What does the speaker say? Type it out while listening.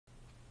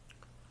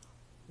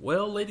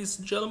Well, ladies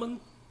and gentlemen,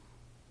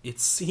 it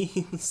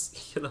seems,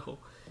 it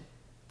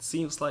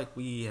seems like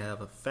we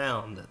have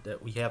found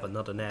that we have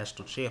another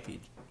national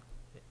champion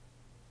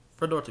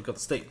for North Dakota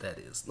State, that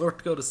is. North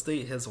Dakota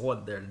State has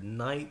won their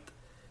ninth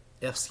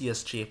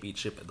FCS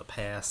championship in the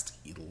past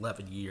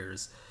 11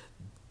 years,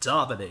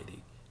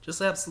 dominating,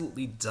 just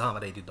absolutely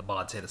dominating the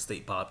Montana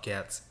State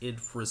Bobcats in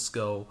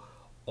Frisco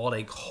on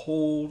a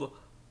cold,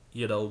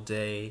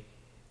 day.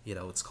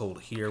 It's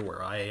cold here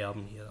where I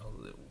am.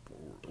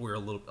 I'm a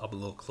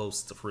little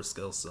close to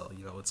Frisco, so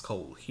it's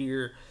cold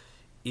here.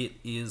 It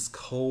is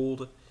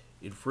cold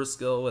in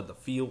Frisco, and the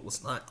field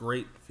was not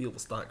great. The field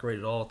was not great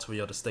at all.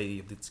 Toyota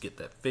Stadium needs to get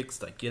that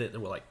fixed. I get it.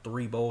 There were like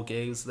 3 bowl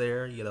games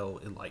there,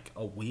 in like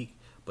a week,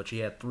 but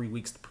you had 3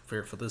 weeks to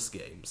prepare for this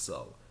game,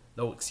 so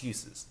no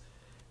excuses.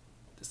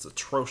 It's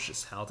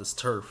atrocious how this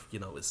turf,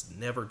 is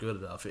never good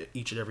enough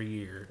each and every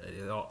year,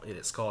 and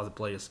it's causing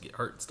players to get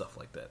hurt and stuff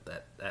like that.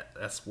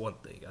 That's one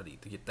thing. I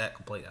need to get that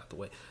complaint out the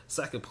way.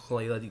 Second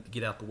complaint I need to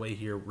get out the way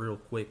here real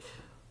quick.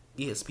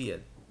 ESPN,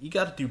 you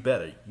got to do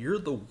better. You're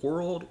the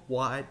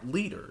worldwide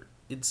leader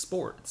in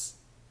sports.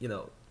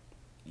 You're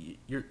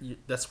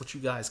that's what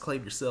you guys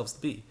claim yourselves to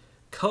be.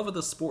 Cover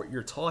the sport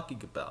you're talking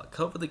about.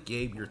 Cover the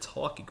game you're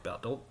talking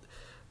about.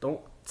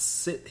 Don't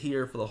sit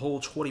here for the whole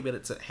 20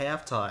 minutes at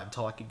halftime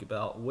talking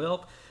about,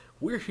 well,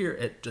 we're here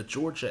at the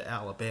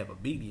Georgia-Alabama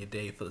Media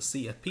Day for the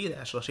CFP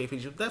National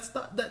Championship. That's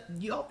not that.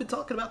 Y'all been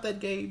talking about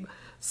that game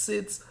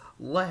since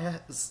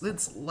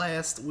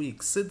last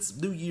week, since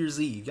New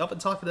Year's Eve. Y'all been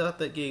talking about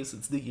that game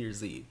since New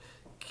Year's Eve.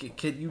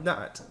 Can you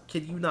not?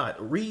 Can you not?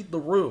 Read the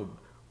room.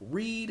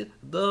 Read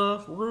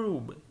the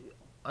room.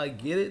 I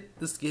get it.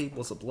 This game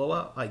was a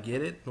blowout. I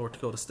get it. North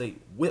Dakota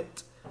State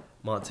whipped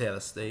Montana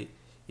State.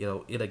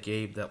 In a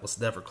game that was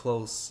never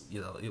close.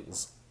 It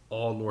was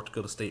all North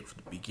Dakota State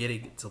from the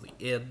beginning until the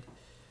end.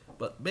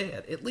 But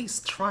man, at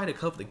least try to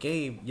cover the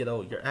game,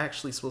 you're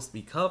actually supposed to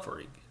be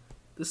covering.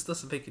 This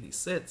doesn't make any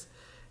sense.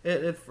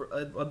 And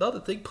another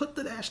thing, put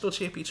the national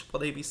championship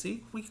on ABC.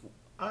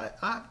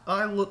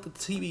 I looked at the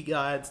TV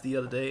guides the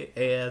other day,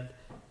 and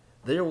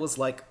there was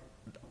like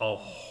a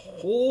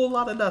whole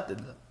lot of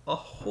nothing. A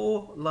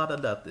whole lot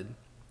of nothing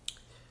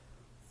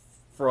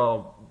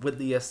from when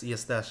the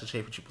FCS National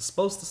Championship was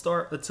supposed to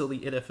start until the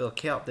NFL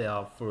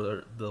countdown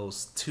for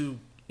those 2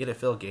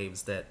 NFL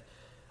games that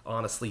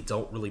honestly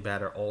don't really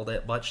matter all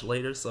that much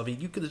later. So,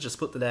 you could have just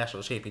put the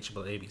National Championship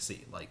on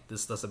ABC. Like,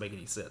 this doesn't make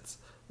any sense.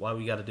 Why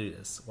we got to do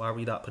this? Why are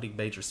we not putting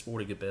major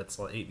sporting events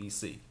on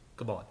ABC?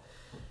 Come on.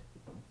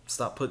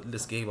 Stop putting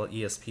this game on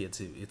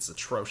ESPN2. It's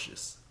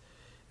atrocious.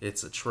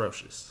 It's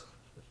atrocious.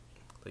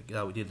 Thank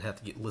God we didn't have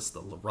to get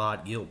listed on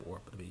LeRod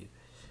Gilmore.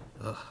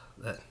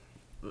 But,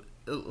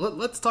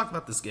 let's talk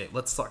about this game.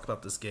 Let's talk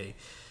about this game.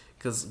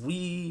 Because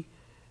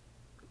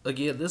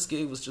this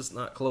game was just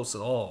not close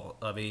at all.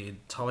 Tommy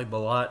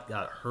Mellott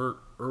got hurt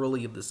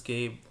early in this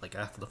game, like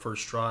after the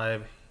first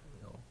drive.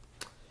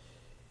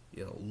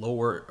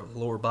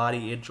 Lower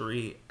body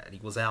injury, and he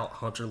was out.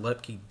 Hunter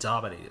Lepke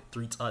dominated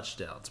 3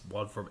 touchdowns,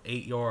 one from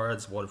 8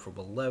 yards, one from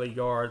 11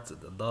 yards,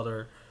 and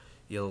another,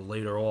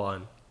 later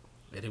on.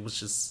 And it was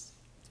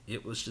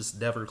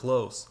just never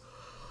close.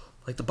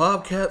 Like, the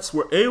Bobcats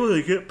were able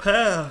to get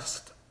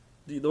past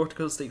the North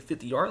Dakota State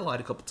 50-yard line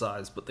a couple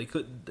times, but they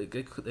couldn't. They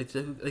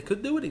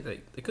couldn't do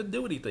anything. They couldn't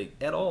do anything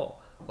at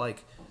all.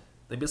 Like,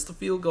 they missed a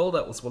field goal.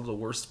 That was one of the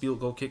worst field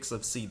goal kicks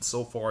I've seen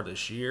so far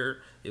this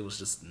year. It was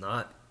just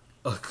not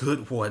a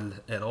good one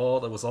at all.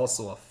 There was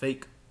also a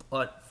fake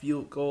punt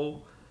field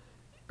goal,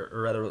 or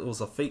rather, it was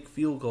a fake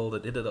field goal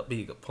that ended up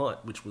being a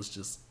punt, which was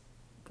just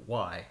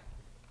why.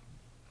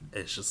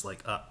 It's just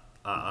like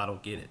I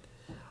don't get it.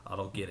 I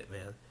don't get it,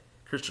 man.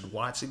 Christian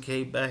Watson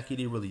came back. He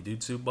didn't really do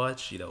too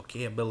much.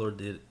 Cam Miller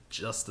did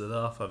just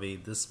enough.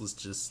 This was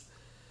just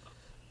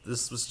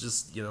this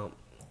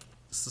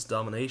is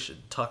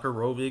domination. Tucker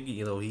Rovig,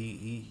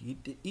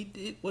 he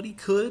did what he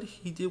could.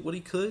 He did what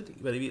he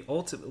could. But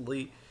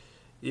ultimately,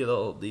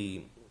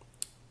 the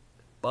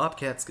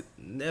Bobcats could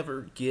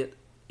never get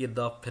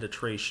enough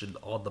penetration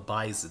on the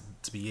Bison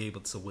to be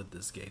able to win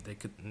this game. They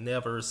could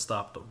never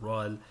stop the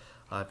run.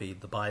 The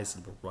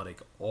Bison were running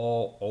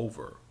all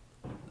over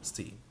this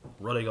team,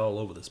 running all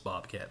over this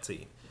Bobcat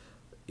team,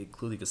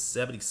 including a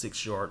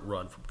 76-yard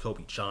run from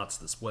Kobe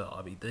Johnson as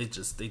well. They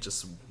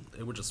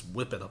were just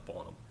whipping up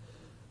on them.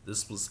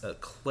 This was a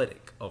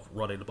clinic of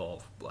running the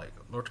ball. Like,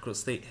 North Dakota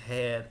State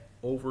had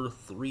over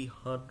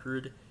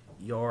 300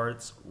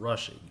 yards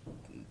rushing,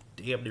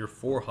 damn near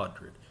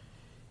 400.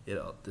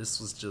 This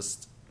was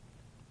just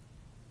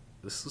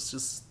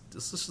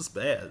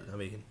bad.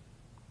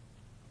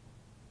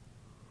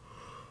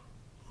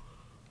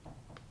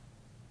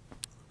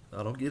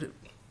 I don't get it.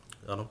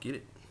 I don't get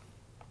it.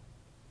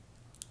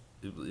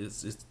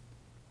 It's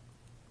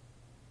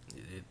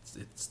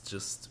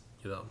just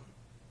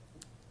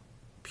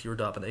pure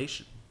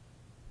domination.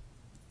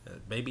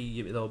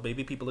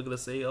 Maybe people are gonna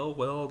say, oh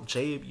well,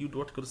 JMU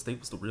North Dakota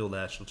State was the real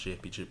national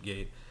championship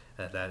game,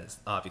 and that is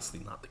obviously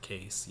not the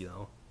case.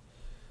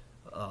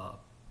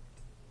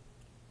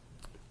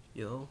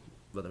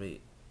 But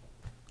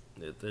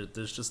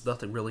There's just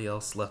nothing really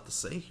else left to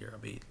say here.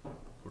 I mean,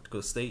 North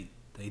Dakota State,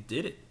 they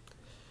did it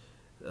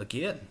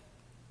again.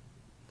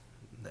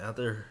 Now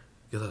they're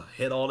gonna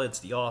head on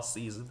into the off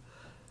season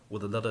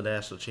with another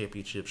national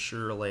championship.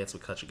 Sure, Lance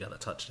McCutcheon got a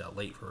touchdown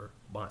late for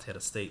Montana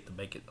State to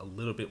make it a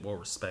little bit more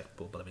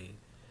respectable, but I mean,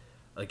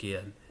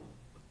 again,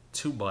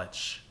 too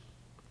much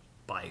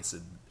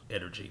Bison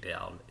energy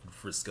down in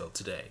Frisco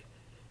today,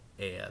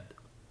 and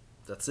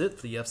that's it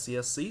for the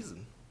FCS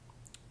season.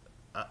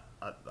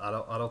 I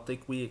don't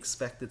think we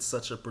expected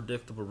such a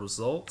predictable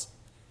result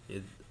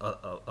in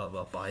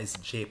a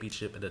Bison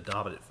championship in a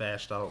dominant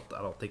fashion.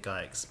 I don't think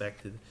I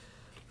expected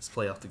this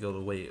playoff to go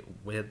the way it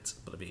went,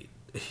 but I mean,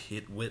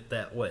 it went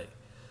that way.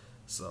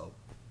 So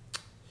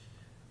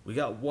we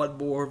got one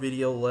more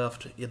video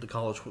left in the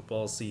college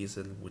football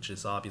season, which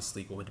is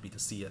obviously going to be the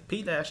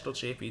CFP National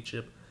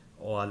Championship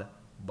on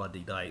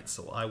Monday night.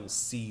 So I will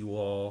see you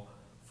all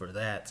for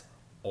that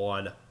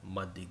on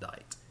Monday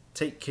night.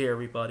 Take care,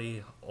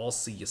 everybody. I'll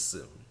see you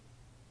soon.